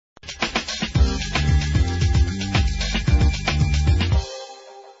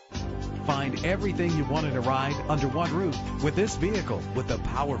Everything you want in a ride under one roof with this vehicle with a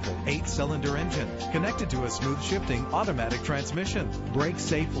powerful 8-cylinder engine connected to a smooth shifting automatic transmission. Brake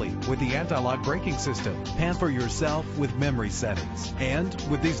safely with the anti-lock braking system. Pamper yourself with memory settings. And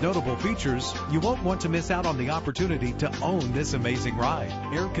with these notable features, you won't want to miss out on the opportunity to own this amazing ride.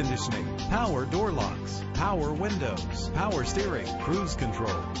 Air conditioning, power door locks, power windows, power steering, cruise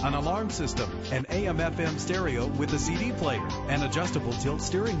control, an alarm system, an AM/FM stereo with a CD player, an adjustable tilt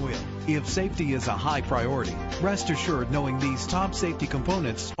steering wheel. If safety is a high priority, rest assured knowing these top safety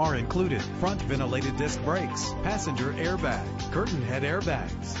components are included. Front ventilated disc brakes, passenger airbag, curtain head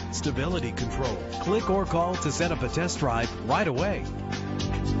airbags, stability control. Click or call to set up a test drive right away.